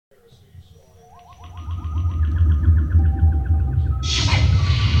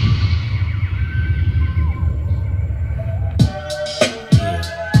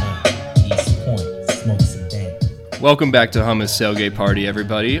Welcome back to Hummus Tailgate Party,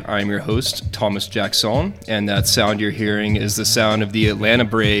 everybody. I'm your host, Thomas Jackson, and that sound you're hearing is the sound of the Atlanta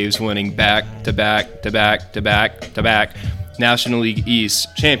Braves winning back-to-back National League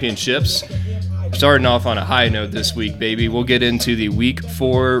East championships. Starting off on a high note this week, baby. We'll get into the Week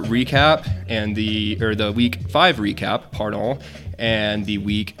 4 recap and the Week 5 recap, and the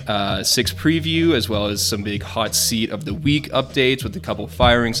Week 6 preview, as well as some big hot seat of the week updates with a couple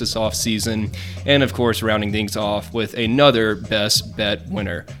firings this offseason, and of course rounding things off with another best bet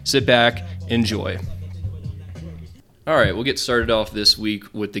winner. Sit back, enjoy. All right, we'll get started off this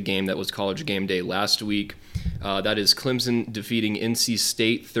week with the game that was College Game Day last week. That is Clemson defeating NC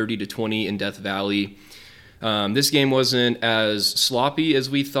State 30-20 in Death Valley. This game wasn't as sloppy as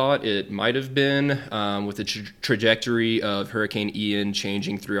we thought it might have been, with the trajectory of Hurricane Ian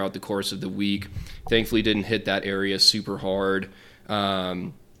changing throughout the course of the week. Thankfully, didn't hit that area super hard.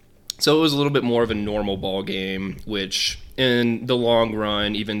 So it was a little bit more of a normal ball game, which in the long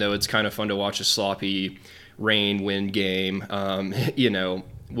run, even though it's kind of fun to watch a sloppy rain-wind game,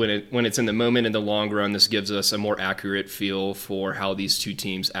 when it's in the moment in the long run, this gives us a more accurate feel for how these two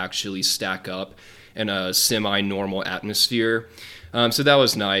teams actually stack up in a semi-normal atmosphere. So that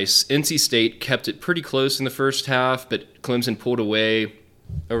was nice. NC State kept it pretty close in the first half, but Clemson pulled away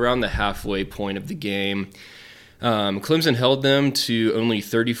around the halfway point of the game. Clemson held them to only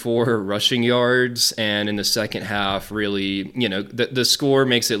 34 rushing yards, and in the second half, really, the score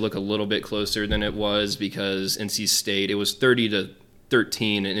makes it look a little bit closer than it was because NC State, it was 30-13,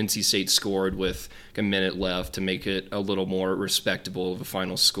 and NC State scored with a minute left to make it a little more respectable of a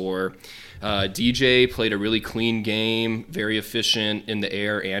final score. DJ played a really clean game, very efficient in the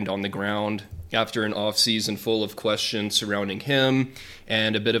air and on the ground. After an offseason full of questions surrounding him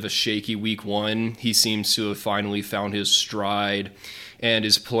and a bit of a shaky week one, he seems to have finally found his stride and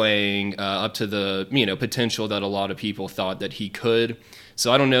is playing up to the potential that a lot of people thought that he could.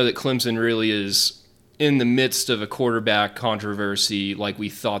 So I don't know that Clemson really is in the midst of a quarterback controversy like we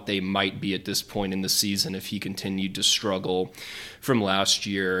thought they might be at this point in the season if he continued to struggle from last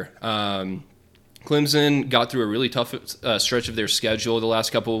year. Clemson got through a really tough stretch of their schedule the last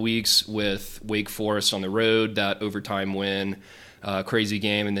couple of weeks with Wake Forest on the road, that overtime win, crazy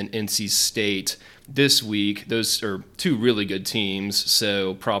game, and then NC State this week. Those are two really good teams,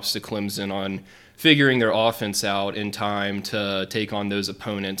 so props to Clemson on figuring their offense out in time to take on those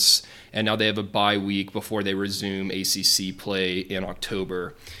opponents. And now they have a bye week before they resume ACC play in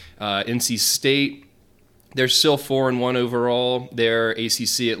October. NC State, they're still 4-1 overall. Their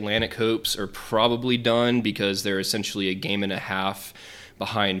ACC Atlantic hopes are probably done because they're essentially a game and a half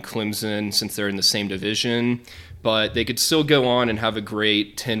behind Clemson since they're in the same division. But they could still go on and have a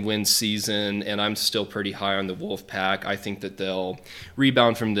great 10-win season, and I'm still pretty high on the Wolfpack. I think that they'll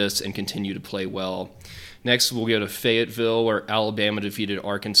rebound from this and continue to play well. Next, we'll go to Fayetteville, where Alabama defeated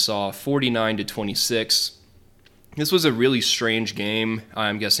Arkansas 49-26. This was a really strange game.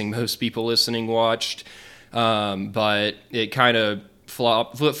 I'm guessing most people listening watched. But it kind of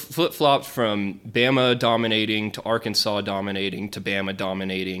flip-flopped from Bama dominating to Arkansas dominating to Bama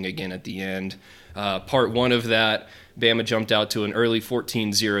dominating again at the end. Part one of that, Bama jumped out to an early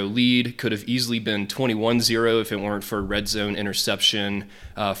 14-0 lead. Could have easily been 21-0 if it weren't for a red zone interception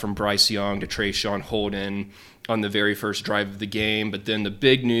from Bryce Young to Trayshawn Holden on the very first drive of the game. But then the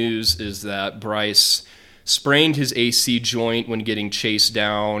big news is that Bryce sprained his AC joint when getting chased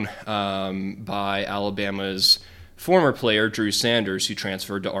down by Alabama's former player, Drew Sanders, who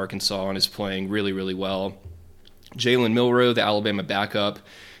transferred to Arkansas and is playing really, really well. Jalen Milroe, the Alabama backup,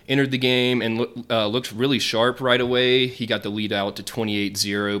 entered the game and looked really sharp right away. He got the lead out to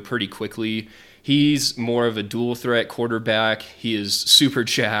 28-0 pretty quickly. He's more of a dual threat quarterback. He is super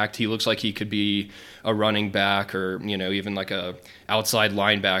jacked. He looks like he could be a running back or, even like a outside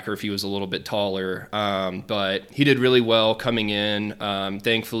linebacker if he was a little bit taller. But he did really well coming in.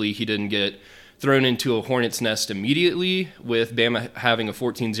 Thankfully, he didn't get thrown into a hornet's nest immediately with Bama having a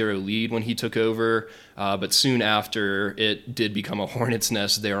 14-0 lead when he took over. But soon after, it did become a hornet's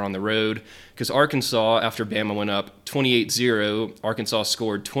nest there on the road because Arkansas, after Bama went up 28-0, Arkansas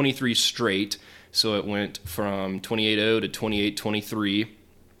scored 23 straight. So it went from 28-0 to 28-23.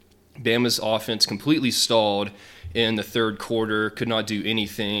 Bama's offense completely stalled in the third quarter, could not do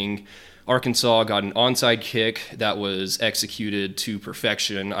anything. Arkansas got an onside kick that was executed to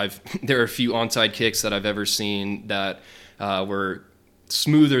perfection. There are a few onside kicks that I've ever seen that were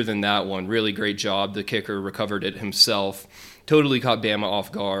smoother than that one. Really great job. The kicker recovered it himself. Totally caught Bama off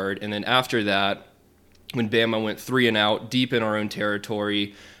guard. And then after that, when Bama went 3 and out deep in our own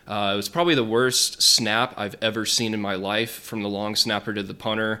territory, It was probably the worst snap I've ever seen in my life, from the long snapper to the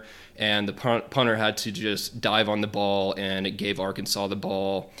punter. And the punter had to just dive on the ball, and it gave Arkansas the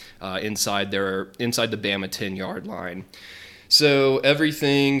ball inside the Bama 10-yard line. So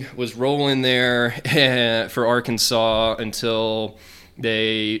everything was rolling there for Arkansas until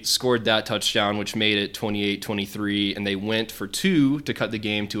they scored that touchdown, which made it 28-23, and they went for 2 to cut the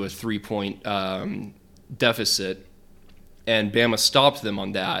game to a 3-point deficit, and Bama stopped them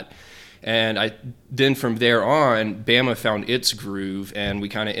on that. And then from there on, Bama found its groove, and we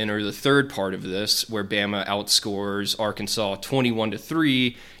kind of enter the third part of this, where Bama outscores Arkansas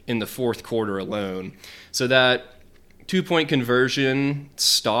 21-3 in the fourth quarter alone. So that 2-point conversion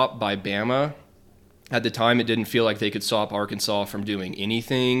stop by Bama, at the time, it didn't feel like they could stop Arkansas from doing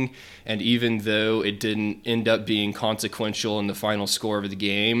anything. And even though it didn't end up being consequential in the final score of the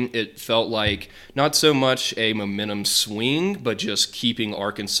game, it felt like not so much a momentum swing, but just keeping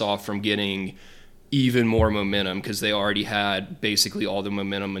Arkansas from getting even more momentum, because they already had basically all the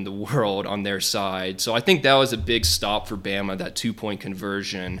momentum in the world on their side. So I think that was a big stop for Bama, that 2-point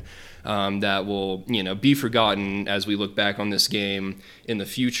conversion. That will, be forgotten as we look back on this game in the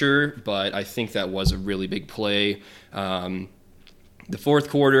future. But I think that was a really big play. The fourth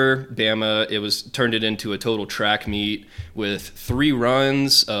quarter, Bama, turned it into a total track meet with 3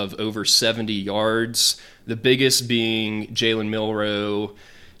 runs of over 70 yards. The biggest being Jalen Milroe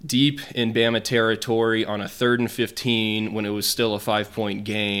deep in Bama territory on a 3rd and 15 when it was still a 5-point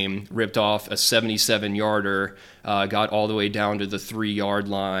game, ripped off a 77-yarder, got all the way down to the 3-yard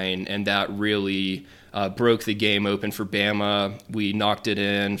line, and that really broke the game open for Bama. We knocked it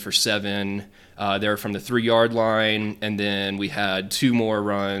in for 7 there from the 3-yard line, and then we had 2 more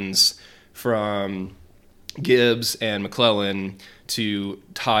runs from Gibbs and McClellan to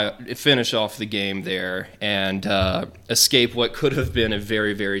finish off the game there and escape what could have been a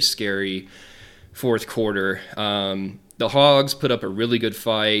very, very scary fourth quarter. The Hogs put up a really good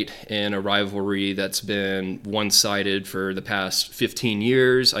fight in a rivalry that's been one-sided for the past 15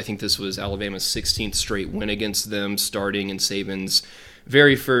 years. I think this was Alabama's 16th straight win against them, starting in Saban's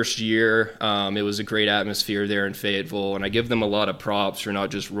very first year. It was a great atmosphere there in Fayetteville, and I give them a lot of props for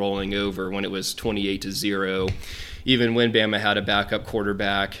not just rolling over when it was 28-0. Even when Bama had a backup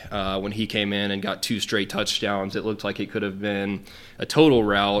quarterback, when he came in and got 2 straight touchdowns, it looked like it could have been a total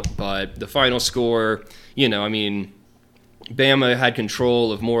rout. But the final score, Bama had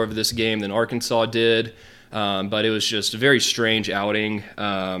control of more of this game than Arkansas did, but it was just a very strange outing.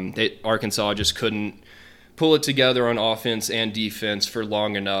 Arkansas just couldn't pull it together on offense and defense for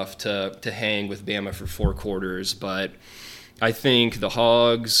long enough to hang with Bama for 4 quarters. But I think the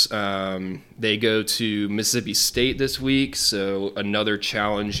Hogs, they go to Mississippi State this week, so another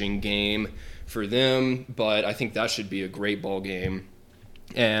challenging game for them, but I think that should be a great ball game.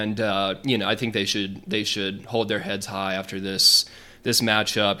 And I think they should hold their heads high after this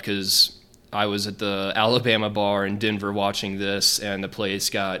matchup, because I was at the Alabama bar in Denver watching this, and the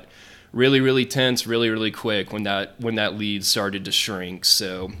place got really, really tense, really, really quick when that lead started to shrink.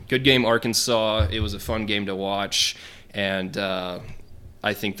 So good game, Arkansas. It was a fun game to watch, and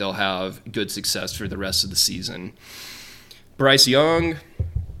I think they'll have good success for the rest of the season. Bryce Young,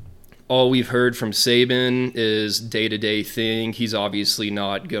 all we've heard from Saban is day-to-day thing. He's obviously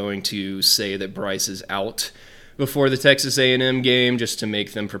not going to say that Bryce is out before the Texas A&M game just to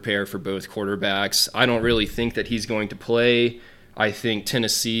make them prepare for both quarterbacks. I don't really think that he's going to play. I think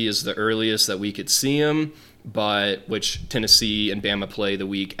Tennessee is the earliest that we could see him, which Tennessee and Bama play the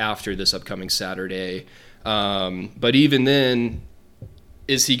week after this upcoming Saturday. But even then,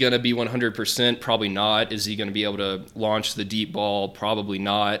 is he going to be 100%? Probably not. Is he going to be able to launch the deep ball? Probably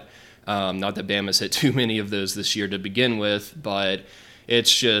not. Not that Bama's hit too many of those this year to begin with, but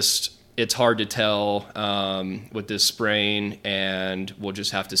it's hard to tell with this sprain, and we'll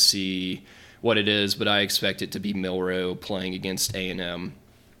just have to see what it is, but I expect it to be Milroe playing against A&M.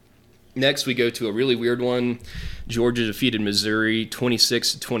 Next, we go to a really weird one. Georgia defeated Missouri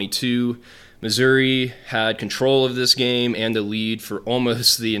 26-22. Missouri had control of this game and the lead for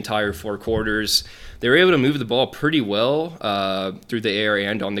almost the entire 4 quarters. They were able to move the ball pretty well through the air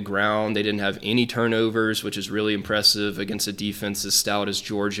and on the ground. They didn't have any turnovers, which is really impressive against a defense as stout as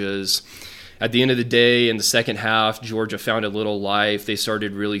Georgia's. At the end of the day, in the second half, Georgia found a little life. They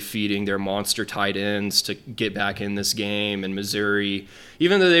started really feeding their monster tight ends to get back in this game. And Missouri,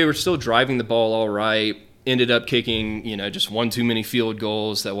 even though they were still driving the ball all right, ended up kicking, just one too many field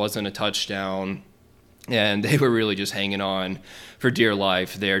goals that wasn't a touchdown. And they were really just hanging on for dear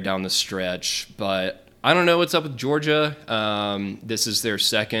life there down the stretch. But I don't know what's up with Georgia. This is their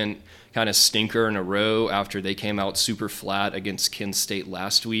second kind of stinker in a row after they came out super flat against Kent State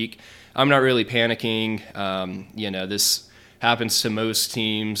last week. I'm not really panicking. This happens to most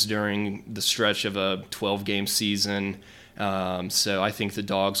teams during the stretch of a 12-game season. So I think the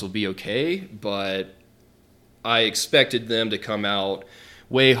Dogs will be okay, but I expected them to come out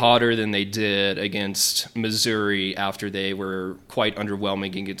way hotter than they did against Missouri after they were quite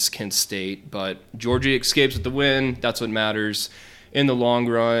underwhelming against Kent State. But Georgia escapes with the win. That's what matters in the long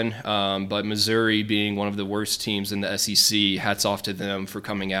run. But Missouri being one of the worst teams in the SEC, hats off to them for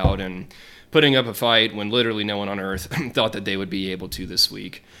coming out and putting up a fight when literally no one on earth thought that they would be able to this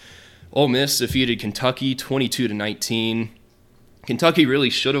week. Ole Miss defeated Kentucky 22-19. Kentucky really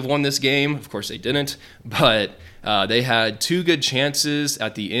should have won this game. Of course they didn't, but they had two good chances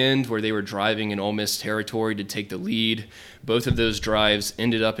at the end where they were driving in Ole Miss territory to take the lead. Both of those drives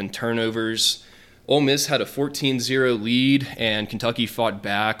ended up in turnovers. Ole Miss had a 14-0 lead, and Kentucky fought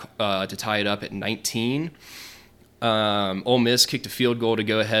back to tie it up at 19. Ole Miss kicked a field goal to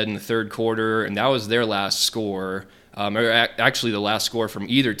go ahead in the third quarter, and that was their last score. Actually the last score from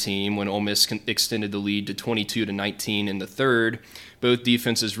either team when Ole Miss extended the lead to 22-19 in the third. Both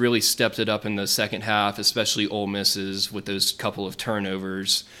defenses really stepped it up in the second half, especially Ole Miss's with those couple of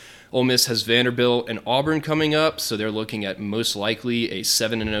turnovers. Ole Miss has Vanderbilt and Auburn coming up, so they're looking at most likely a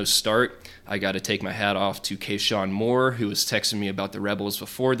 7-0 start. I got to take my hat off to Keyshawn Moore, who was texting me about the Rebels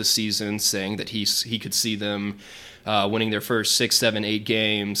before the season, saying that he could see them winning their first 6, 7, 8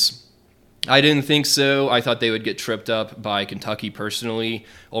 games. I didn't think so. I thought they would get tripped up by Kentucky personally.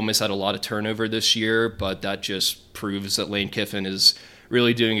 Ole Miss had a lot of turnover this year, but that just proves that Lane Kiffin is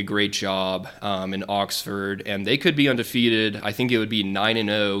really doing a great job in Oxford, and they could be undefeated. I think it would be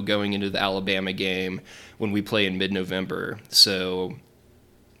 9-0 going into the Alabama game when we play in mid-November. So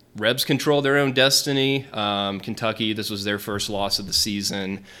Rebs control their own destiny. Kentucky, this was their first loss of the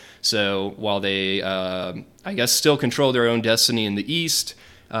season. So while they, still control their own destiny in the East,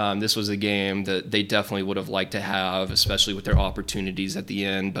 this was a game that they definitely would have liked to have, especially with their opportunities at the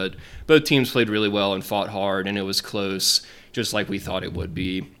end. But both teams played really well and fought hard, and it was close, just like we thought it would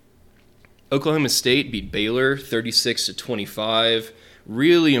be. Oklahoma State beat Baylor 36-25.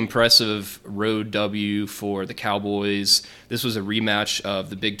 Really impressive road W for the Cowboys. This was a rematch of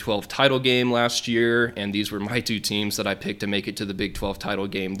the Big 12 title game last year, and these were my two teams that I picked to make it to the Big 12 title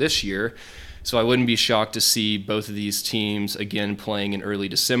game this year. So I wouldn't be shocked to see both of these teams again playing in early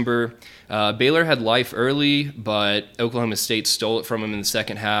December. Baylor had life early, but Oklahoma State stole it from them in the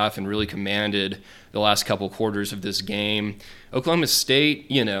second half and really commanded the last couple quarters of this game. Oklahoma State,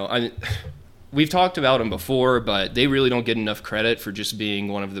 we've talked about them before, but they really don't get enough credit for just being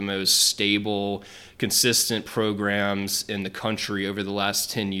one of the most stable, consistent programs in the country over the last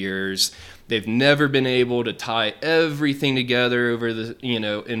 10 years. They've never been able to tie everything together over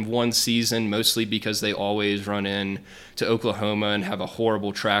in one season, mostly because they always run in to Oklahoma and have a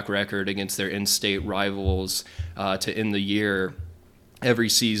horrible track record against their in-state rivals to end the year every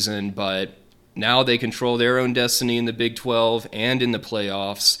season. But now they control their own destiny in the Big 12 and in the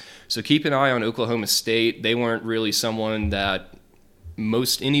playoffs. So keep an eye on Oklahoma State. They weren't really someone that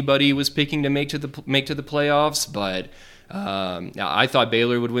most anybody was picking to make to the playoffs, but I thought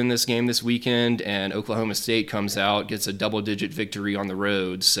Baylor would win this game this weekend, and Oklahoma State comes out, gets a double-digit victory on the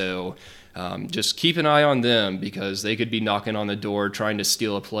road. So just keep an eye on them because they could be knocking on the door trying to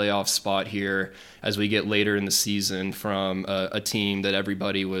steal a playoff spot here as we get later in the season from a team that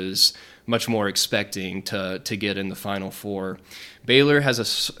everybody was much more expecting to get in the Final Four. Baylor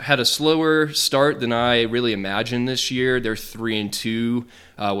had a slower start than I really imagined this year. They're 3-2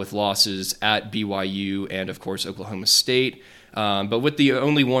 with losses at BYU and, of course, Oklahoma State. But with the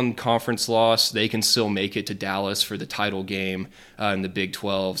only one conference loss, they can still make it to Dallas for the title game in the Big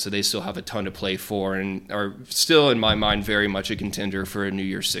 12. So they still have a ton to play for and are still, in my mind, very much a contender for a New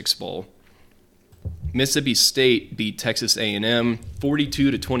Year's Six Bowl. Mississippi State beat Texas A&M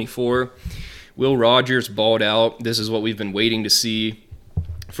 42-24. Will Rogers balled out. This is what we've been waiting to see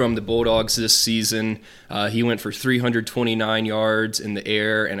from the Bulldogs this season. He went for 329 yards in the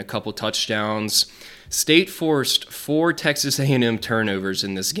air and a couple touchdowns. State forced 4 Texas A&M turnovers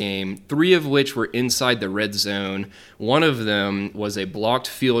in this game, 3 of which were inside the red zone. One of them was a blocked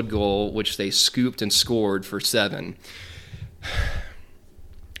field goal, which they scooped and scored for 7.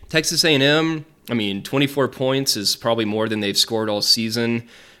 Texas A&M, 24 points is probably more than they've scored all season.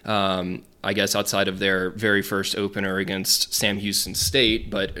 I guess outside of their very first opener against Sam Houston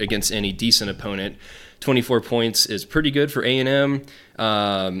State, but against any decent opponent, 24 points is pretty good for A&M,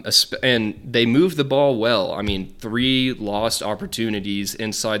 and they moved the ball well. 3 lost opportunities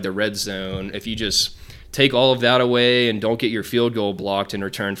inside the red zone. If you just take all of that away and don't get your field goal blocked in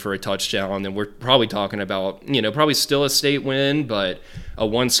return for a touchdown, then we're probably talking about, probably still a state win, but a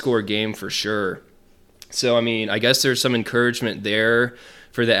one-score game for sure. So, I guess there's some encouragement there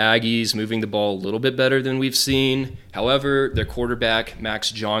for the Aggies moving the ball a little bit better than we've seen. However, their quarterback, Max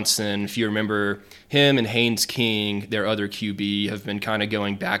Johnson, if you remember, him and Haynes King, their other QB, have been kind of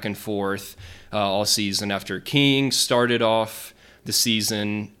going back and forth all season. After King started off the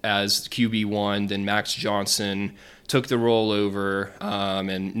season as QB1, then Max Johnson took the role over,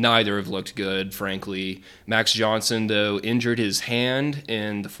 and neither have looked good, frankly. Max Johnson, though, injured his hand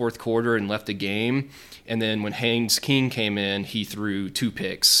in the fourth quarter and left the game. And then when Haynes King came in, he threw 2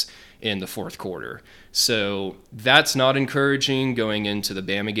 picks in the fourth quarter. So that's not encouraging going into the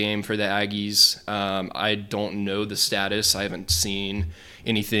Bama game for the Aggies. I don't know the status. I haven't seen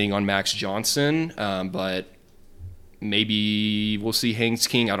anything on Max Johnson, but maybe we'll see Haynes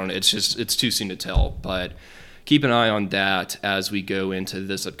King. I don't know. It's too soon to tell. But keep an eye on that as we go into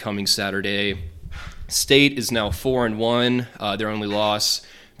this upcoming Saturday. State is now 4-1. Their only loss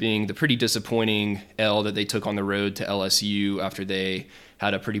being the pretty disappointing L that they took on the road to LSU after they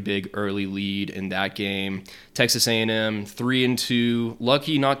had a pretty big early lead in that game. Texas A&M 3-2,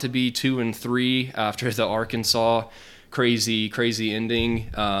 lucky not to be 2-3 after the Arkansas crazy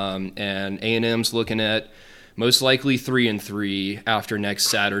ending. And A&M's looking at most likely 3-3 after next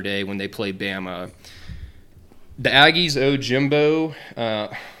Saturday when they play Bama. The Aggies owe Jimbo.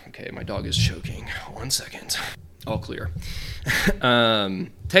 Okay, my dog is choking. 1 second. All clear.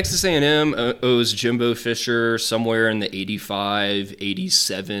 Texas A&M owes Jimbo Fisher somewhere in the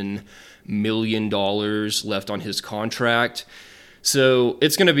 $87 million left on his contract. So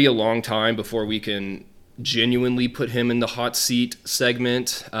it's going to be a long time before we can genuinely put him in the hot seat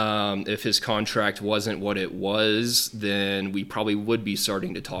segment. If his contract wasn't what it was, then we probably would be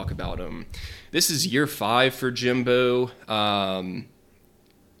starting to talk about him. This is year 5 for Jimbo.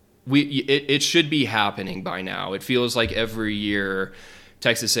 It should be happening by now. It feels like every year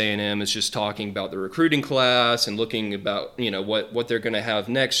Texas A&M is just talking about the recruiting class and looking about what they're going to have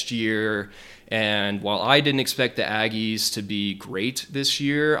next year. And while I didn't expect the Aggies to be great this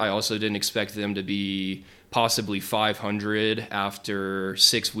year, I also didn't expect them to be possibly 500 after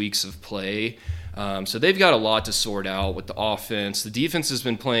 6 weeks of play. So they've got a lot to sort out with the offense. The defense has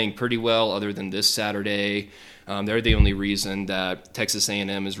been playing pretty well other than this Saturday. They're the only reason that Texas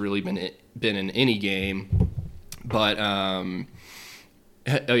A&M has really been in any game. But,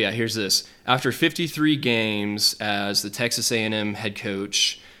 here's this. After 53 games as the Texas A&M head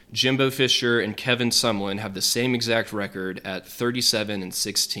coach, Jimbo Fisher and Kevin Sumlin have the same exact record at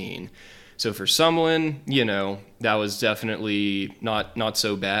 37-16. So for Sumlin, that was definitely not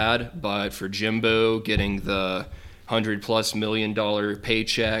so bad. But for Jimbo, getting the $100+ million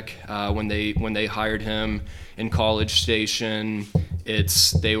paycheck when they hired him in College Station,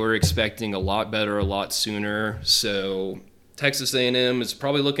 they were expecting a lot better a lot sooner. So Texas A&M is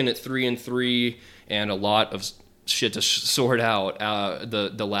probably looking at 3-3 and a lot of shit to sort out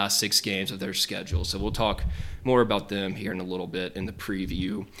the last 6 games of their schedule. So we'll talk more about them here in a little bit in the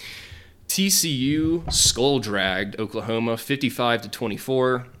preview. TCU skull-dragged Oklahoma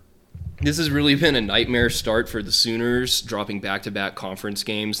 55-24. This has really been a nightmare start for the Sooners, dropping back-to-back conference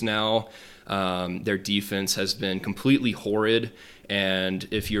games now. Their defense has been completely horrid. And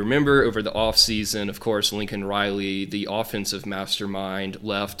if you remember over the offseason, of course, Lincoln Riley, the offensive mastermind,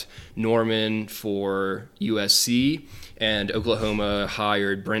 left Norman for USC, and Oklahoma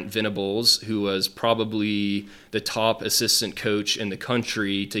hired Brent Venables, who was probably the top assistant coach in the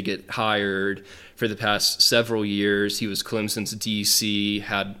country to get hired for the past several years. He was Clemson's DC,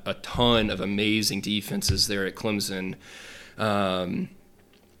 had a ton of amazing defenses there at Clemson.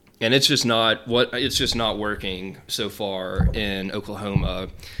 And it's just not working so far in Oklahoma.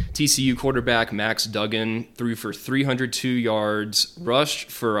 TCU quarterback Max Duggan threw for 302 yards,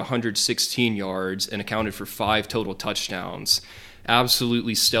 rushed for 116 yards, and accounted for 5 total touchdowns.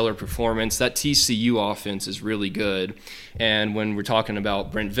 Absolutely stellar performance. That TCU offense is really good. And when we're talking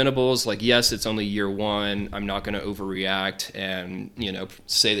about Brent Venables, yes, it's only year 1. I'm not going to overreact and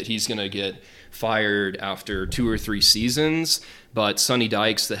say that he's going to get fired after 2 or 3 seasons. But Sonny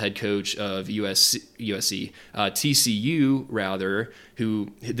Dykes, the head coach of TCU rather,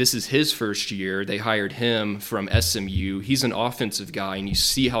 who this is his first year, they hired him from SMU. He's an offensive guy, and you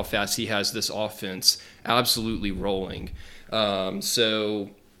see how fast he has this offense absolutely rolling.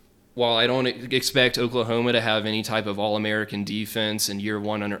 So while I don't expect Oklahoma to have any type of All-American defense in year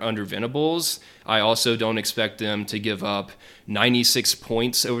one under Venables, I also don't expect them to give up 96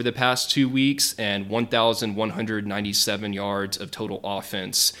 points over the past 2 weeks and 1,197 yards of total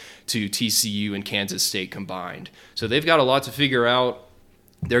offense to TCU and Kansas State combined. So they've got a lot to figure out.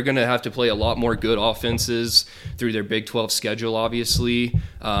 They're going to have to play a lot more good offenses through their Big 12 schedule, obviously.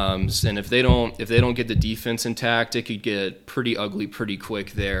 And if they don't get the defense intact, it could get pretty ugly pretty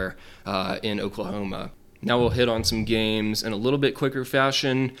quick there in Oklahoma. Now we'll hit on some games in a little bit quicker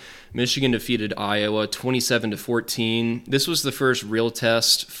fashion. Michigan defeated Iowa 27-14. This was the first real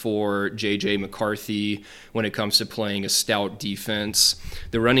test for J.J. McCarthy when it comes to playing a stout defense.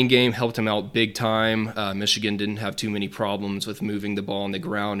 The running game helped him out big time. Michigan didn't have too many problems with moving the ball on the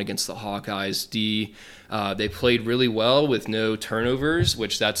ground against the Hawkeyes D. They played really well with no turnovers,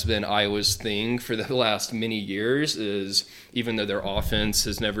 which that's been Iowa's thing for the last many years, is even though their offense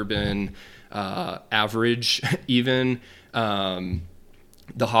has never been average even,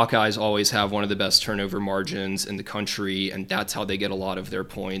 the Hawkeyes always have one of the best turnover margins in the country, and that's how they get a lot of their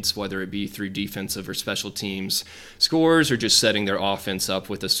points, whether it be through defensive or special teams scores or just setting their offense up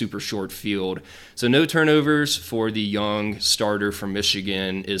with a super short field. So no turnovers for the young starter from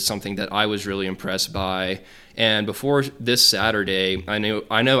Michigan is something that I was really impressed by. And before this Saturday, I know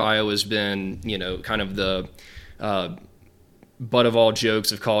Iowa's been, kind of the butt of all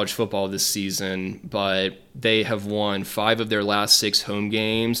jokes of college football this season, but they have won 5 of their last 6 home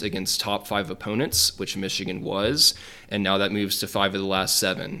games against top 5 opponents, which Michigan was, and now that moves to 5 of the last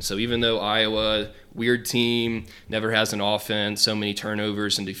 7. So even though Iowa, weird team, never has an offense, so many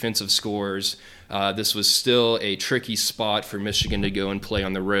turnovers and defensive scores, this was still a tricky spot for Michigan to go and play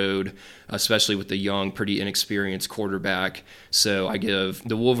on the road, especially with the young, pretty inexperienced quarterback. So I give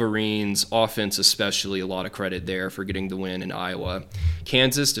the Wolverines, offense especially, a lot of credit there for getting the win in Iowa.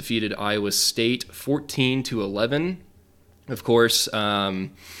 Kansas defeated Iowa State 14-11. Of course,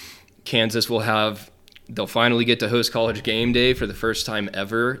 Kansas they'll finally get to host College Game Day for the first time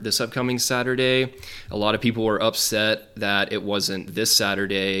ever this upcoming Saturday. A lot of people were upset that it wasn't this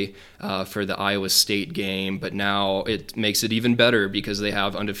Saturday for the Iowa State game, but now it makes it even better because they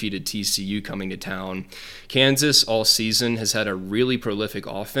have undefeated TCU coming to town. Kansas all season has had a really prolific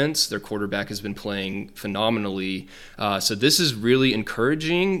offense. Their quarterback has been playing phenomenally. So this is really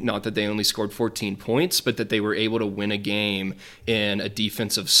encouraging, not that they only scored 14 points, but that they were able to win a game in a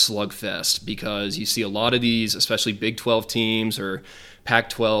defensive slugfest, because you see a lot of these, especially Big 12 teams or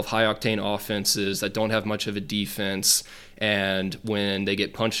Pac-12 high-octane offenses that don't have much of a defense, and when they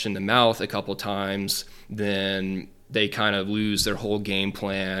get punched in the mouth a couple times, then they kind of lose their whole game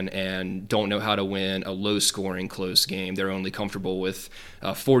plan and don't know how to win a low-scoring close game. They're only comfortable with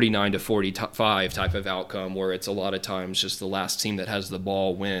a 49-45 type of outcome, where it's a lot of times just the last team that has the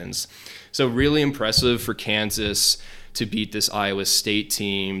ball wins. So really impressive for Kansas to beat this Iowa State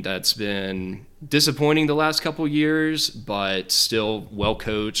team that's been disappointing the last couple years, but still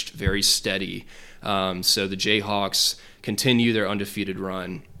well-coached, very steady. So the Jayhawks continue their undefeated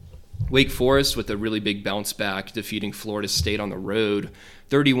run. Wake Forest with a really big bounce back, defeating Florida State on the road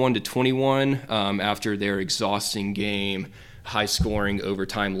 31-21 after their exhausting game, high-scoring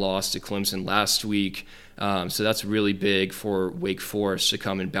overtime loss to Clemson last week. So that's really big for Wake Forest to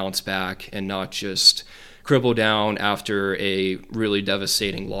come and bounce back and not just cripple down after a really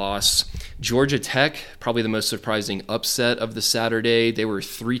devastating loss. Georgia Tech, probably the most surprising upset of the Saturday. They were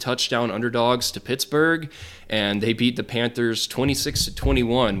 3-touchdown underdogs to Pittsburgh, and they beat the Panthers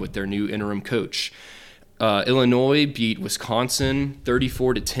 26-21 with their new interim coach. Illinois beat Wisconsin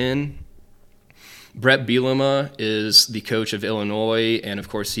 34-10. Brett Bielema is the coach of Illinois, and of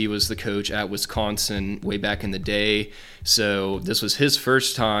course he was the coach at Wisconsin way back in the day. So this was his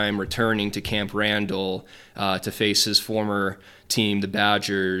first time returning to Camp Randall to face his former team, the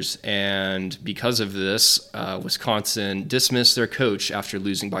Badgers, and because of this, Wisconsin dismissed their coach after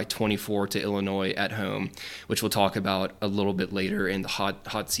losing by 24 to Illinois at home, which we'll talk about a little bit later in the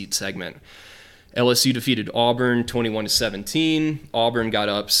hot seat segment. LSU defeated Auburn 21-17. Auburn got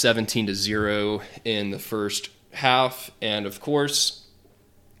up 17-0 in the first half, and of course,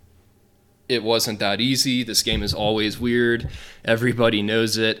 it wasn't that easy. This game is always weird. Everybody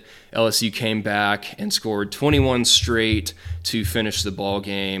knows it. LSU came back and scored 21 straight to finish the ball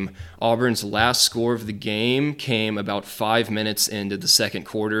game. Auburn's last score of the game came about 5 minutes into the second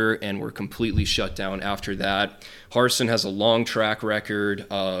quarter and were completely shut down after that. Harsin has a long track record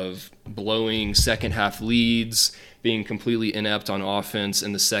of blowing second half leads, being completely inept on offense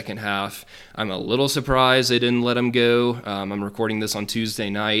in the second half. I'm a little surprised they didn't let him go. I'm recording this on Tuesday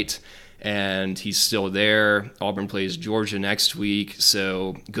night, and he's still there. Auburn plays Georgia next week,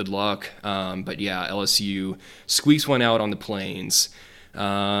 so good luck. But yeah, LSU squeaks one out on the Plains.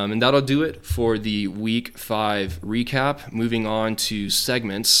 And that'll do it for the Week 5 recap. Moving on to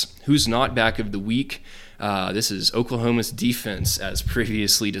segments. Who's not back of the week? This is Oklahoma's defense, as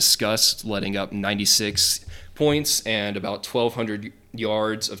previously discussed, letting up 96 points and about 1,200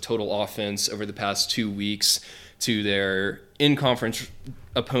 yards of total offense over the past 2 weeks to their in-conference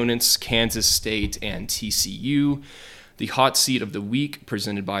opponents, Kansas State and TCU. The hot seat of the week,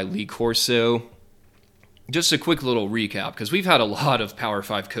 presented by Lee Corso. Just a quick little recap, because we've had a lot of Power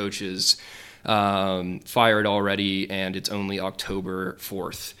 5 coaches fired already, and it's only October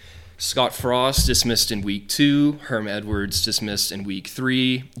 4th. Scott Frost dismissed in week 2. Herm Edwards dismissed in week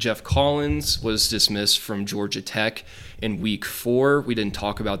 3. Jeff Collins was dismissed from Georgia Tech in week 4. We didn't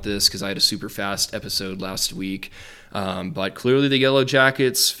talk about this because I had a super fast episode last week. But clearly the Yellow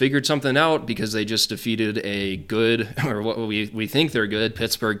Jackets figured something out, because they just defeated a good, or what we think they're good,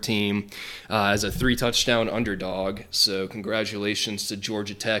 Pittsburgh team as a 3-touchdown underdog. So congratulations to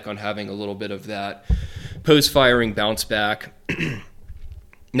Georgia Tech on having a little bit of that post-firing bounce back.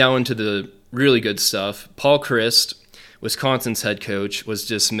 Now into the really good stuff. Paul Chryst, Wisconsin's head coach, was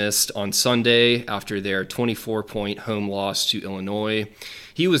dismissed on Sunday after their 24-point home loss to Illinois.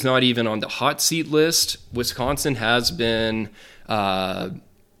 He was not even on the hot seat list. Wisconsin has been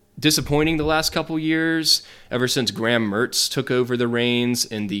disappointing the last couple years, ever since Graham Mertz took over the reins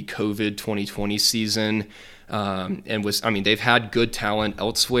in the COVID 2020 season. They've had good talent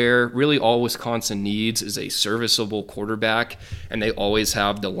elsewhere. Really, all Wisconsin needs is a serviceable quarterback, and they always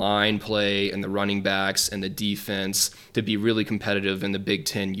have the line play and the running backs and the defense to be really competitive in the Big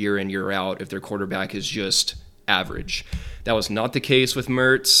Ten year in, year out if their quarterback is just average. That was not the case with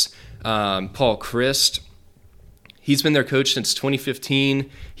Mertz. Paul Chryst, he's been their coach since 2015.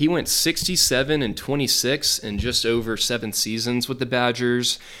 He went 67-26 in just over 7 seasons with the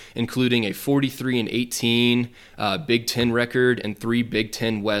Badgers, including a 43-18 Big Ten record and 3 Big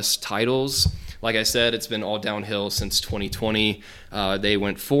Ten West titles. Like I said, it's been all downhill since 2020. They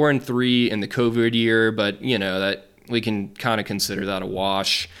went 4-3 in the COVID year, but that we can kind of consider that a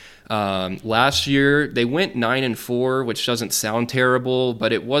wash. Last year, they went 9-4, which doesn't sound terrible,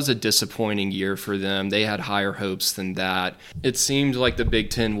 but it was a disappointing year for them. They had higher hopes than that. It seemed like the Big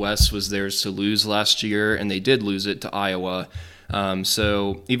Ten West was theirs to lose last year, and they did lose it to Iowa.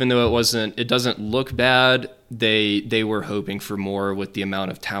 So even though it doesn't look bad, they were hoping for more with the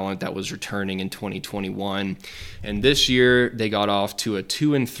amount of talent that was returning in 2021. And this year, they got off to a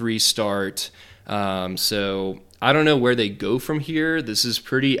 2-3 start. So I don't know where they go from here. This is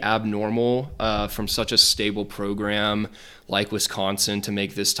pretty abnormal from such a stable program like Wisconsin to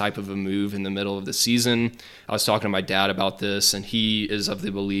make this type of a move in the middle of the season. I was talking to my dad about this, and he is of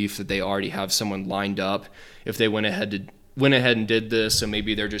the belief that they already have someone lined up if they went ahead and did this. So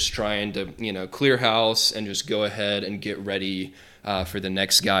maybe they're just trying to clear house and just go ahead and get ready for the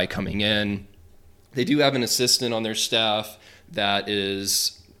next guy coming in. They do have an assistant on their staff that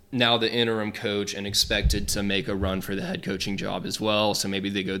is now the interim coach and expected to make a run for the head coaching job as well. So maybe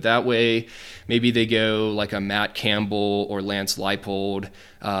they go that way. Maybe they go like a Matt Campbell or Lance Leipold,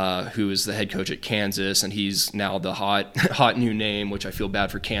 who is the head coach at Kansas, and he's now the hot new name, which I feel bad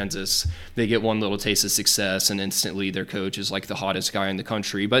for Kansas. They get one little taste of success, and instantly their coach is like the hottest guy in the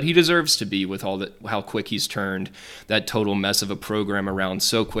country. But he deserves to be with how quick he's turned that total mess of a program around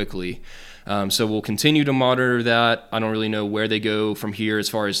so quickly. So we'll continue to monitor that. I don't really know where they go from here as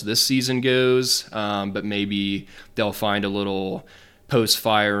far as this season goes, but maybe they'll find a little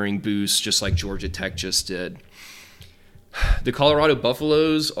post-firing boost just like Georgia Tech just did. The Colorado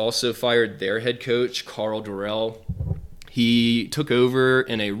Buffaloes also fired their head coach, Karl Dorrell. He took over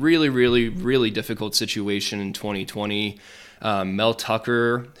in a really, really, really difficult situation in 2020. Mel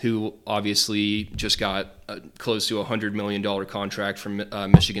Tucker, who obviously just got close to a $100 million contract from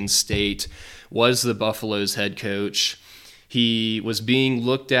Michigan State, was the Buffaloes head coach. He was being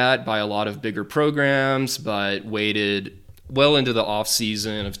looked at by a lot of bigger programs, but waited well into the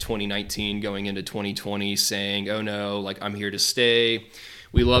offseason of 2019 going into 2020 saying, oh no, I'm here to stay.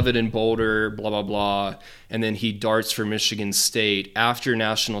 We love it in Boulder, blah, blah, blah. And then he darts for Michigan State after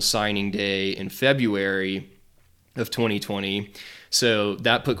National Signing Day in February of 2020. So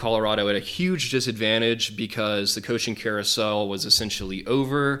that put Colorado at a huge disadvantage because the coaching carousel was essentially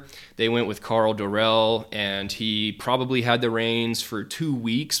over. They went with Karl Dorrell, and he probably had the reins for 2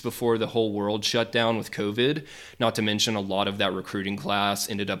 weeks before the whole world shut down with COVID. Not to mention a lot of that recruiting class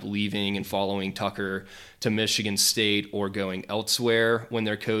ended up leaving and following Tucker to Michigan State or going elsewhere when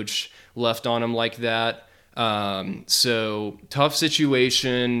their coach left on them like that. So tough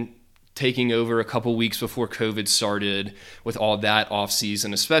situation. taking over a couple weeks before COVID started with all that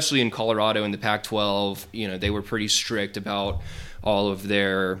offseason, especially in Colorado in the Pac-12. You know, they were pretty strict about all of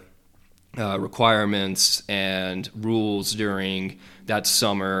their requirements and rules during that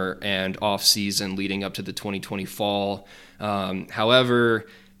summer and off season leading up to the 2020 fall. However,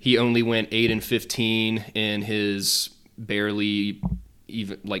 he only went 8-15 in his barely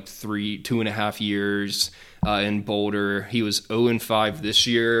even like 2.5 years in Boulder. He was 0-5 this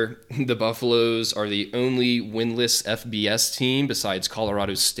year. The Buffaloes are the only winless FBS team besides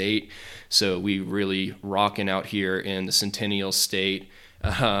Colorado State. So we really rocking out here in the Centennial State.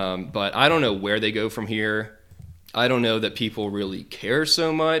 But I don't know where they go from here. I don't know that people really care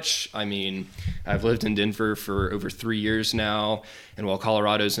so much. I mean, I've lived in Denver for over 3 years now, and while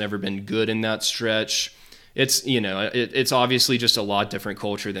Colorado's never been good in that stretch, it's, you know, it's obviously just a lot different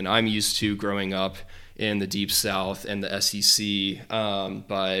culture than I'm used to growing up in the Deep South and the SEC.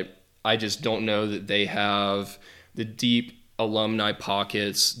 But I just don't know that they have the deep alumni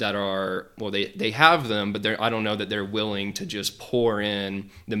pockets that are, well, they have them, but I don't know that they're willing to just pour in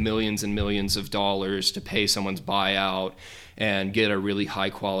the millions and millions of dollars to pay someone's buyout and get a really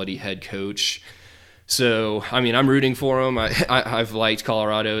high quality head coach. So, I mean, I'm rooting for them. I've liked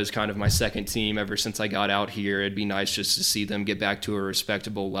Colorado as kind of my second team ever since I got out here. It'd be nice just to see them get back to a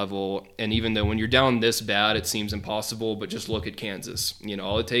respectable level. And even though when you're down this bad, it seems impossible, but just look at Kansas. You know,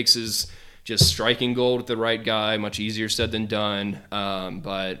 all it takes is just striking gold with the right guy. Much easier said than done.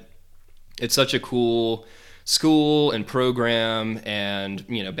 But it's such a cool school and program, and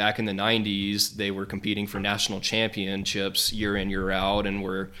you know, back in the 90s they were competing for national championships year in, year out, and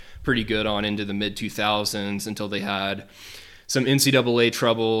were pretty good on into the mid 2000s until they had some NCAA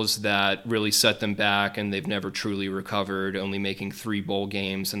troubles that really set them back, and they've never truly recovered, only making 3 bowl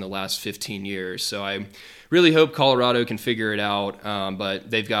games in the last 15 years. So I really hope Colorado can figure it out, but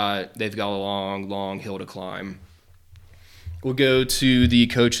they've got a long hill to climb. We'll go to the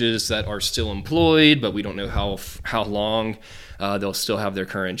coaches that are still employed, but we don't know how long they'll still have their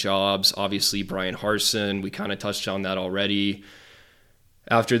current jobs. Obviously, Brian Harsin, we kind of touched on that already.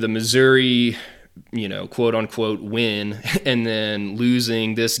 After the Missouri, you know, quote unquote win, and then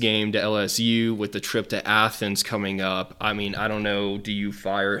losing this game to LSU with the trip to Athens coming up, I mean, I don't know, do you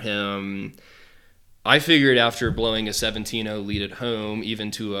fire him? I figured after blowing a 17-0 lead at home,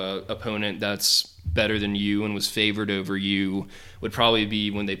 even to a opponent that's better than you and was favored over you, would probably be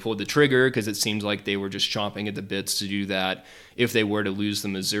when they pulled the trigger, because it seems like they were just chomping at the bits to do that if they were to lose the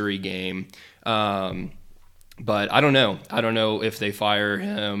Missouri game. But I don't know. I don't know if they fire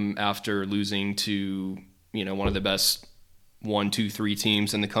him after losing to, you know, one of the best 1, 2, 3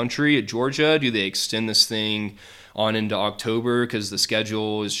 teams in the country at Georgia. Do they extend this thing on into October? Because the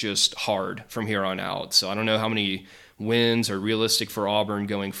schedule is just hard from here on out. So I don't know how many wins are realistic for Auburn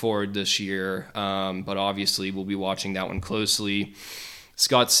going forward this year. But obviously we'll be watching that one closely.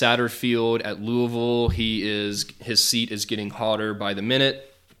 Scott Satterfield at Louisville, his seat is getting hotter by the minute.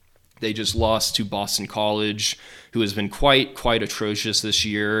 They just lost to Boston College, who has been quite atrocious this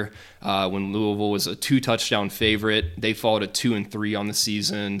year. When Louisville was a 2-touchdown favorite, they fall to 2-3 on the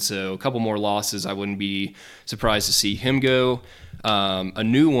season. So a couple more losses, I wouldn't be surprised to see him go. A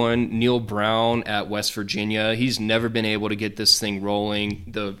new one, Neil Brown at West Virginia. He's never been able to get this thing rolling.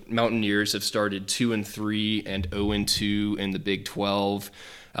 The Mountaineers have started 2-3 and 0-2 in the Big 12.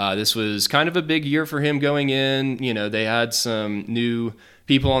 This was kind of a big year for him going in. You know, they had some new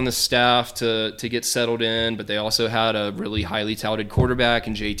people on the staff to get settled in, but they also had a really highly touted quarterback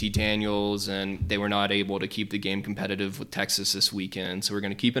in JT Daniels, and they were not able to keep the game competitive with Texas this weekend. So we're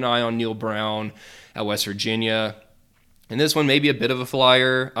going to keep an eye on Neil Brown at West Virginia. And this one may be a bit of a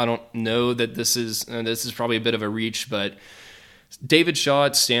flyer. I don't know that this is probably a bit of a reach, but David Shaw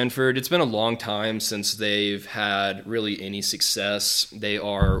at Stanford, it's been a long time since they've had really any success. They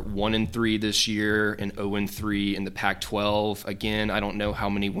are 1-3 this year and 0-3 in the Pac-12. Again, I don't know how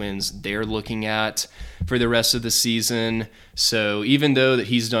many wins they're looking at for the rest of the season. So even though that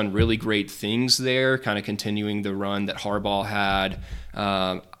he's done really great things there, kind of continuing the run that Harbaugh had,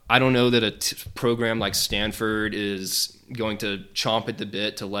 I don't know that a program like Stanford is going to chomp at the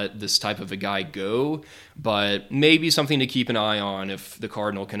bit to let this type of a guy go, but maybe something to keep an eye on if the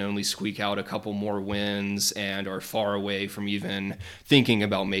Cardinal can only squeak out a couple more wins and are far away from even thinking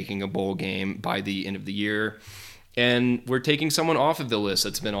about making a bowl game by the end of the year. And we're taking someone off of the list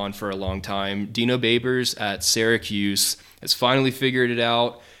that's been on for a long time. Dino Babers at Syracuse has finally figured it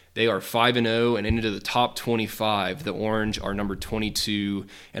out. They are 5-0 and into the top 25. The Orange are number 22.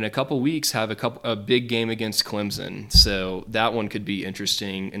 In a couple weeks, have a big game against Clemson. So that one could be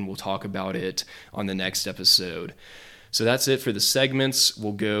interesting, and we'll talk about it on the next episode. So that's it for the segments.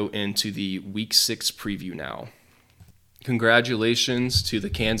 We'll go into the Week 6 preview now. Congratulations to the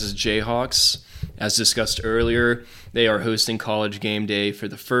Kansas Jayhawks. As discussed earlier, they are hosting College Game Day for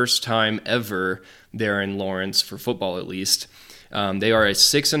the first time ever there in Lawrence, for football at least. They are a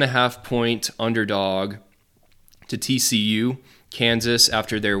 6.5-point underdog to TCU. Kansas,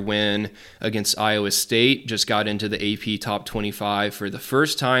 after their win against Iowa State, just got into the AP Top 25 for the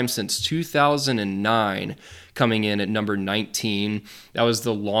first time since 2009, coming in at number 19. That was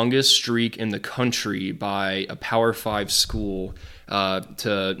the longest streak in the country by a Power 5 school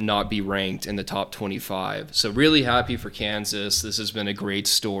to not be ranked in the top 25. So really happy for Kansas. This has been a great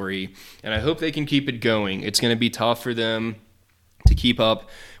story, and I hope they can keep it going. It's going to be tough for them to keep up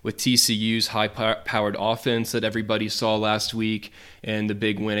with TCU's high-powered offense that everybody saw last week and the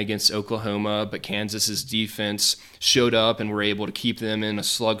big win against Oklahoma, but Kansas's defense showed up and were able to keep them in a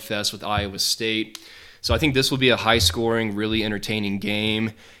slugfest with Iowa State. So I think this will be a high-scoring, really entertaining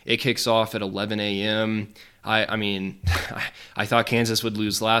game. It kicks off at 11 a.m. I mean, I thought Kansas would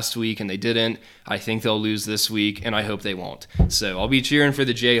lose last week, and they didn't. I think they'll lose this week, and I hope they won't. So I'll be cheering for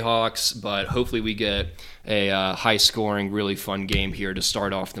the Jayhawks, but hopefully we get a high-scoring, really fun game here to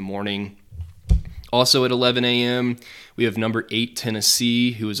start off the morning. Also at 11 a.m., we have number 8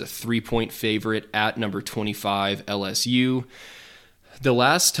 Tennessee, who is a 3-point favorite at number 25 LSU. The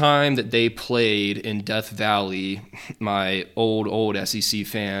last time that they played in Death Valley, my old SEC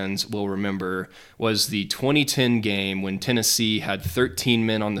fans will remember, was the 2010 game when Tennessee had 13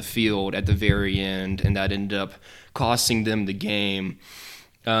 men on the field at the very end, and that ended up costing them the game.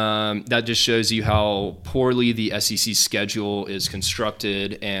 That just shows you how poorly the SEC schedule is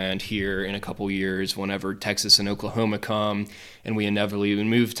constructed, and here in a couple years, whenever Texas and Oklahoma come and we inevitably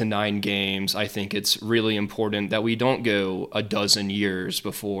move to 9 games, I think it's really important that we don't go a dozen years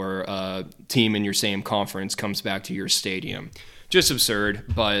before a team in your same conference comes back to your stadium. Just absurd,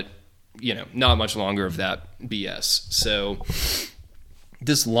 but not much longer of that BS. So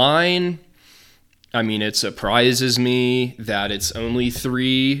this line, I mean, it surprises me that it's only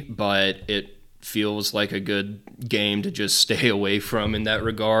 3, but it feels like a good game to just stay away from in that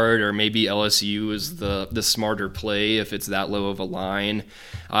regard, or maybe LSU is the smarter play if it's that low of a line.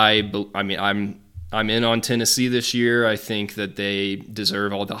 I'm in on Tennessee this year. I think that they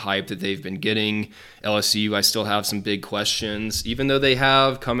deserve all the hype that they've been getting. LSU, I still have some big questions, even though they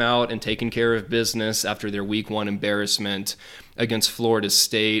have come out and taken care of business after their Week 1 embarrassment against Florida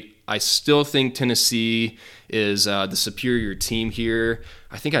State. I still think Tennessee is the superior team here.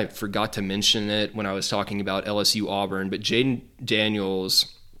 I think I forgot to mention it when I was talking about LSU Auburn, but Jaden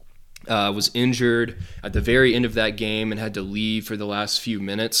Daniels was injured at the very end of that game and had to leave for the last few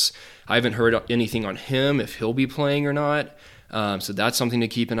minutes. I haven't heard anything on him, if he'll be playing or not. So that's something to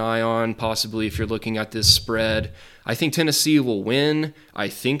keep an eye on, possibly if you're looking at this spread. I think Tennessee will win. I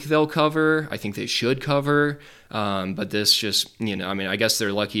think they'll cover. I think they should cover. But this just, I guess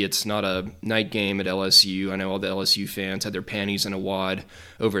they're lucky it's not a night game at LSU. I know all the LSU fans had their panties in a wad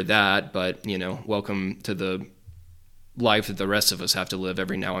over that, but, welcome to the life that the rest of us have to live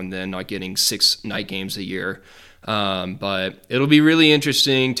every now and then, not getting 6 night games a year. But it'll be really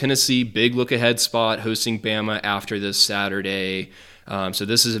interesting. Tennessee, big look-ahead spot, hosting Bama after this Saturday. So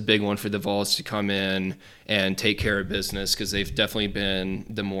this is a big one for the Vols to come in and take care of business because they've definitely been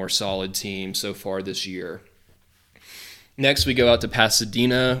the more solid team so far this year. Next, we go out to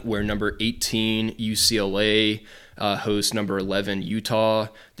Pasadena, where number 18 UCLA hosts number 11 Utah.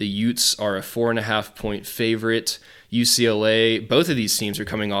 The Utes are a 4.5-point favorite. UCLA, both of these teams are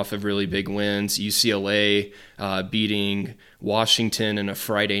coming off of really big wins. UCLA beating Washington in a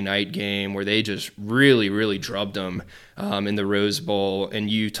Friday night game where they just really, really drubbed them in the Rose Bowl. And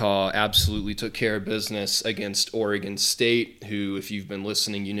Utah absolutely took care of business against Oregon State, who, if you've been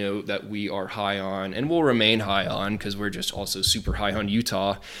listening, you know that we are high on and will remain high on because we're just also super high on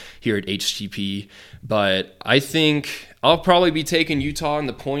Utah here at HTP. But I think I'll probably be taking Utah in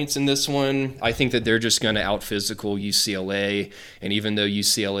the points in this one. I think that they're just going to out-physical UCLA. And even though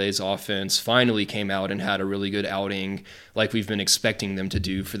UCLA's offense finally came out and had a really good outing, like we've been expecting them to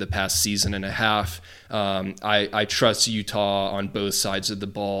do for the past season and a half, I trust Utah on both sides of the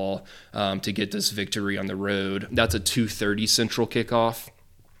ball to get this victory on the road. That's a 2:30 Central kickoff.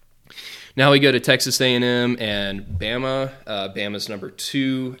 Now we go to Texas A&M and Bama. Bama's number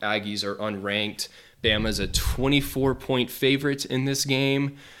 2. Aggies are unranked. Bama's a 24-point favorite in this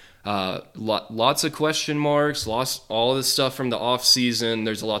game. Lots of question marks, lost all this stuff from the offseason.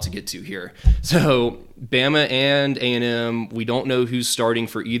 There's a lot to get to here. So Bama and A&M, we don't know who's starting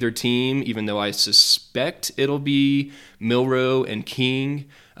for either team, even though I suspect it'll be Milroe and King.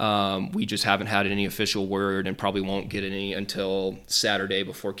 We just haven't had any official word and probably won't get any until Saturday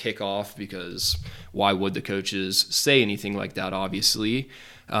before kickoff, because why would the coaches say anything like that, obviously?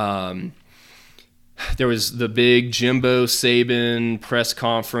 There was the big Jimbo Saban press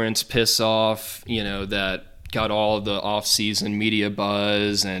conference piss off, that got all of the off-season media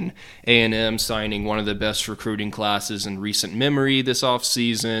buzz, and A&M signing one of the best recruiting classes in recent memory this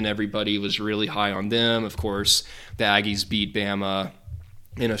off-season. Everybody was really high on them. Of course, the Aggies beat Bama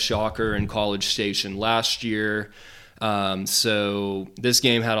in a shocker in College Station last year. So this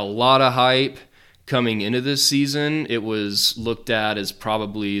game had a lot of hype. Coming into this season, it was looked at as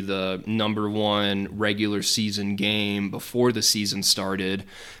probably the number one regular season game before the season started.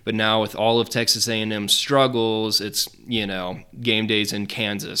 But now with all of Texas A&M's struggles, it's, game days in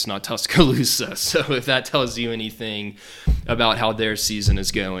Kansas, not Tuscaloosa. So if that tells you anything about how their season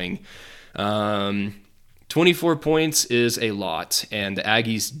is going. 24 points is a lot, and the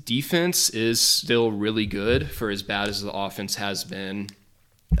Aggies' defense is still really good for as bad as the offense has been.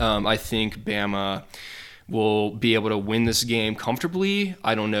 I think Bama will be able to win this game comfortably.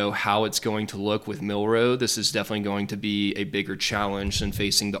 I don't know how it's going to look with Milroe. This is definitely going to be a bigger challenge than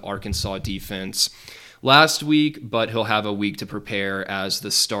facing the Arkansas defense last week, but he'll have a week to prepare as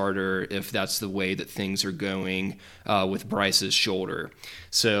the starter if that's the way that things are going with Bryce's shoulder.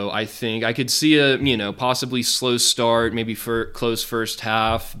 So I think I could see a possibly slow start, maybe for close first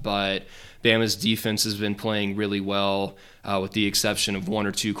half, but Bama's defense has been playing really well, with the exception of one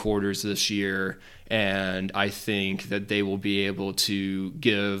or two quarters this year, and I think that they will be able to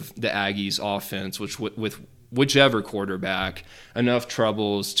give the Aggies offense, with whichever quarterback, enough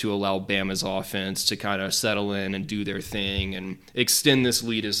troubles to allow Bama's offense to kind of settle in and do their thing and extend this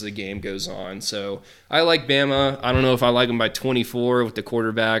lead as the game goes on. So I like Bama. I don't know if I like them by 24 with the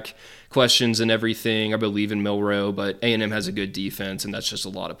quarterback questions and everything. I believe in Milroe, but A&M has a good defense, and that's just a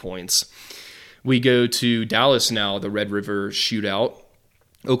lot of points. We go to Dallas now, the Red River Shootout.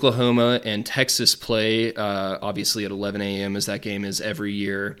 Oklahoma and Texas play, obviously at 11 a.m. as that game is every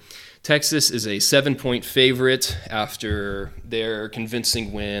year. Texas is a 7-point favorite after their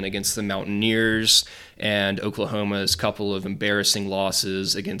convincing win against the Mountaineers and Oklahoma's couple of embarrassing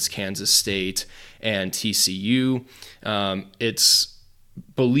losses against Kansas State and TCU. It's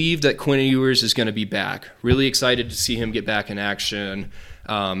believed that Quinn Ewers is going to be back. Really excited to see him get back in action.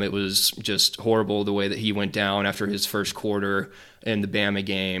 It was just horrible the way that he went down after his first quarter in the Bama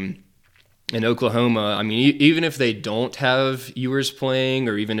game. And Oklahoma, I mean, even if they don't have Ewers playing,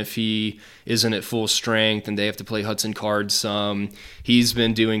 or even if he isn't at full strength and they have to play Hudson Card some, he's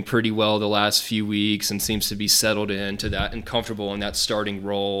been doing pretty well the last few weeks and seems to be settled into that and comfortable in that starting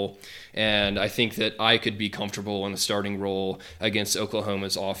role. And I think that I could be comfortable in a starting role against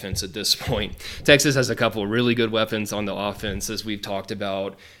Oklahoma's offense at this point. Texas has a couple of really good weapons on the offense, as we've talked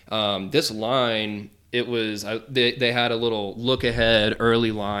about. This line, they had a little look ahead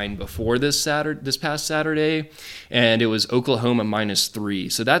early line before this past Saturday, and it was Oklahoma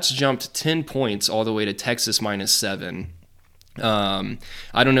 -3. So that's jumped 10 points all the way to Texas -7.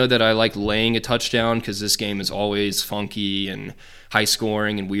 I don't know that I like laying a touchdown because this game is always funky and high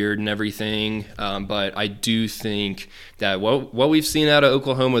scoring and weird and everything. But I do think that what we've seen out of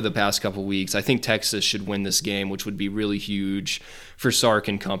Oklahoma the past couple weeks, I think Texas should win this game, which would be really huge for Sark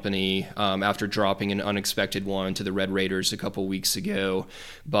and company after dropping an unexpected one to the Red Raiders a couple weeks ago.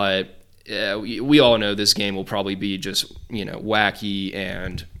 But we all know this game will probably be just, wacky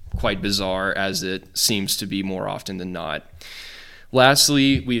and quite bizarre, as it seems to be more often than not.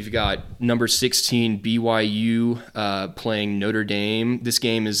 Lastly, we've got number 16 BYU playing Notre Dame. This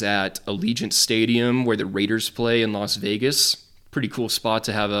game is at Allegiant Stadium, where the Raiders play in Las Vegas. Pretty cool spot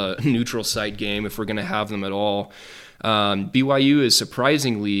to have a neutral site game if we're going to have them at all. BYU is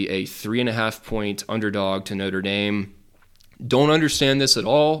surprisingly a 3.5-point underdog to Notre Dame. Don't understand this at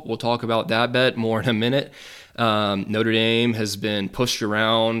all. We'll talk about that bet more in a minute. Notre Dame has been pushed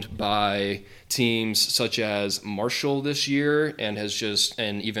around by teams such as Marshall this year, and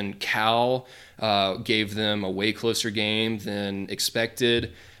even Cal gave them a way closer game than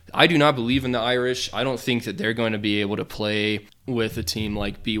expected. I do not believe in the Irish. I don't think that they're going to be able to play with a team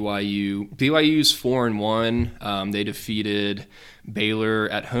like BYU. BYU's 4-1. They defeated Baylor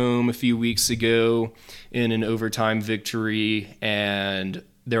at home a few weeks ago in an overtime victory, and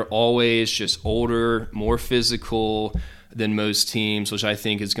they're always just older, more physical, than most teams, which I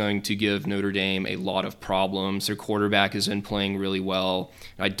think is going to give Notre Dame a lot of problems. Their quarterback has been playing really well.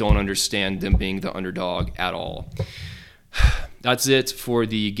 I don't understand them being the underdog at all. That's it for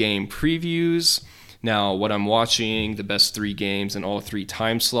the game previews. Now, what I'm watching, the best 3 games in all 3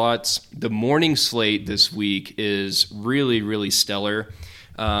 time slots. The morning slate this week is really, really stellar.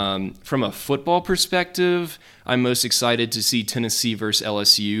 From a football perspective, I'm most excited to see Tennessee versus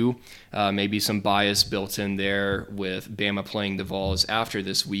LSU. Maybe some bias built in there with Bama playing the Vols after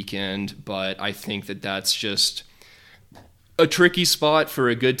this weekend, but I think that that's just a tricky spot for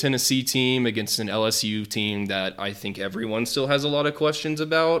a good Tennessee team against an LSU team that I think everyone still has a lot of questions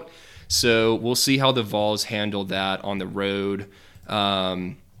about. So we'll see how the Vols handle that on the road.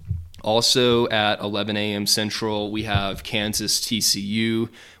 Also at 11 a.m. Central, we have Kansas TCU,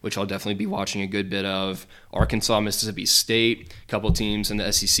 which I'll definitely be watching a good bit of. Arkansas, Mississippi State, a couple teams in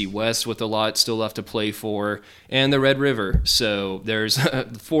the SEC West with a lot still left to play for, and the Red River. So there's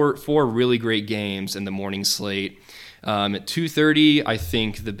four really great games in the morning slate. At 2:30, I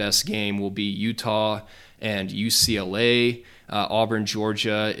think the best game will be Utah and UCLA. Auburn,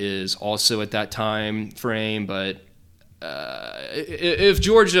 Georgia is also at that time frame, but if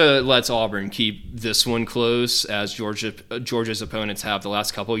Georgia lets Auburn keep this one close, as Georgia's opponents have the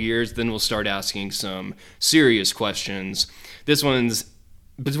last couple of years, then we'll start asking some serious questions. This one's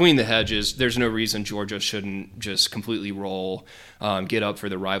between the hedges. There's no reason Georgia shouldn't just completely roll, get up for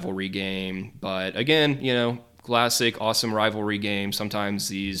the rivalry game. But again, classic, awesome rivalry game. Sometimes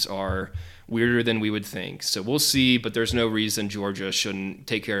these are weirder than we would think. So we'll see, but there's no reason Georgia shouldn't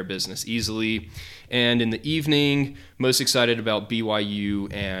take care of business easily. And in the evening, most excited about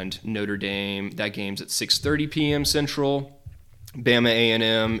BYU and Notre Dame. That game's at 6:30 p.m. Central. Bama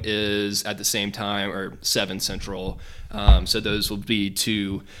A&M is at the same time, or 7 Central. So those will be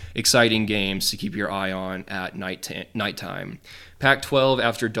 2 exciting games to keep your eye on at nighttime. Pac-12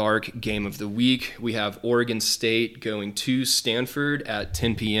 After Dark Game of the Week. We have Oregon State going to Stanford at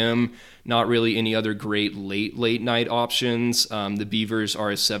 10 p.m. Not really any other great late night options. The Beavers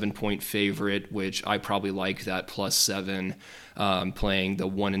are a 7-point favorite, which I probably like that +7, playing the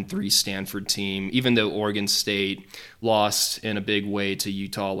 1-3 Stanford team. Even though Oregon State lost in a big way to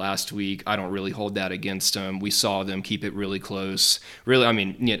Utah last week, I don't really hold that against them. We saw them keep it really close.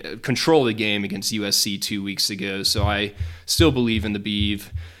 Control the game against USC 2 weeks ago. So I still believe in the Beav.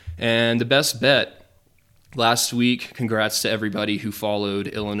 And the best bet last week, congrats to everybody who followed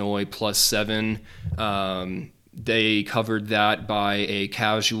Illinois +7. They covered that by a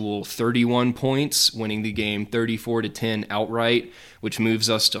casual 31 points, winning the game 34-10 outright, which moves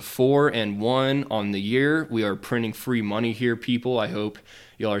us to 4-1 on the year. We are printing free money here, people. I hope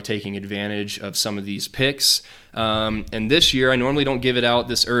y'all are taking advantage of some of these picks. And this year, I normally don't give it out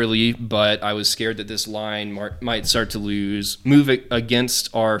this early, but I was scared that this line might start to move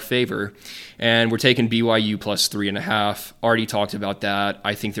against our favor. And we're taking BYU +3.5. Already talked about that.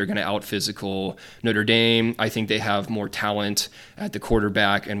 I think they're going to out-physical Notre Dame. I think they have more talent at the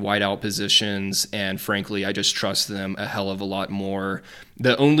quarterback and wideout positions. And frankly, I just trust them a hell of a lot more.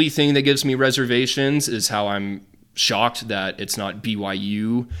 The only thing that gives me reservations is how I'm shocked that it's not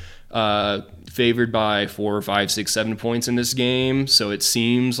BYU favored by 4, 5, 6, 7 points in this game. So it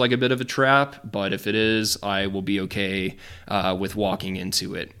seems like a bit of a trap, but if it is, I will be okay with walking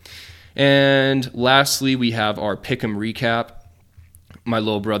into it. And lastly, we have our Pick'em recap. My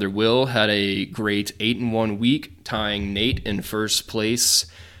little brother Will had a great 8-1 week, tying Nate in first place.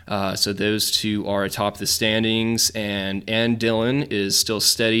 So those two are atop the standings, and Dylan is still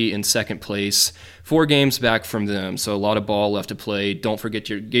steady in second place, 4 games back from them. So a lot of ball left to play. Don't forget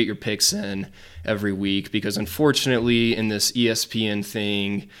to get your picks in every week, because unfortunately in this ESPN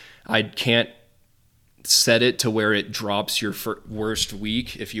thing, I can't set it to where it drops your worst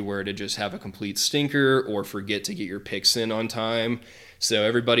week if you were to just have a complete stinker or forget to get your picks in on time. So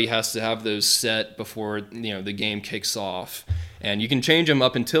everybody has to have those set before the game kicks off. And you can change them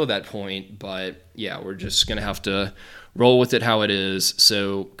up until that point, but yeah, we're just going to have to roll with it how it is.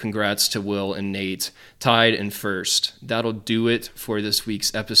 So congrats to Will and Nate, tied in first. That'll do it for this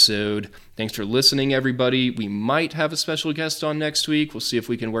week's episode. Thanks for listening, everybody. We might have a special guest on next week. We'll see if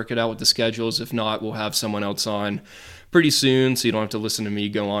we can work it out with the schedules. If not, we'll have someone else on pretty soon, so you don't have to listen to me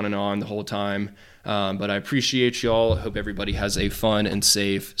go on and on the whole time. But I appreciate y'all. I hope everybody has a fun and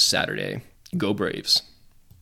safe Saturday. Go Braves.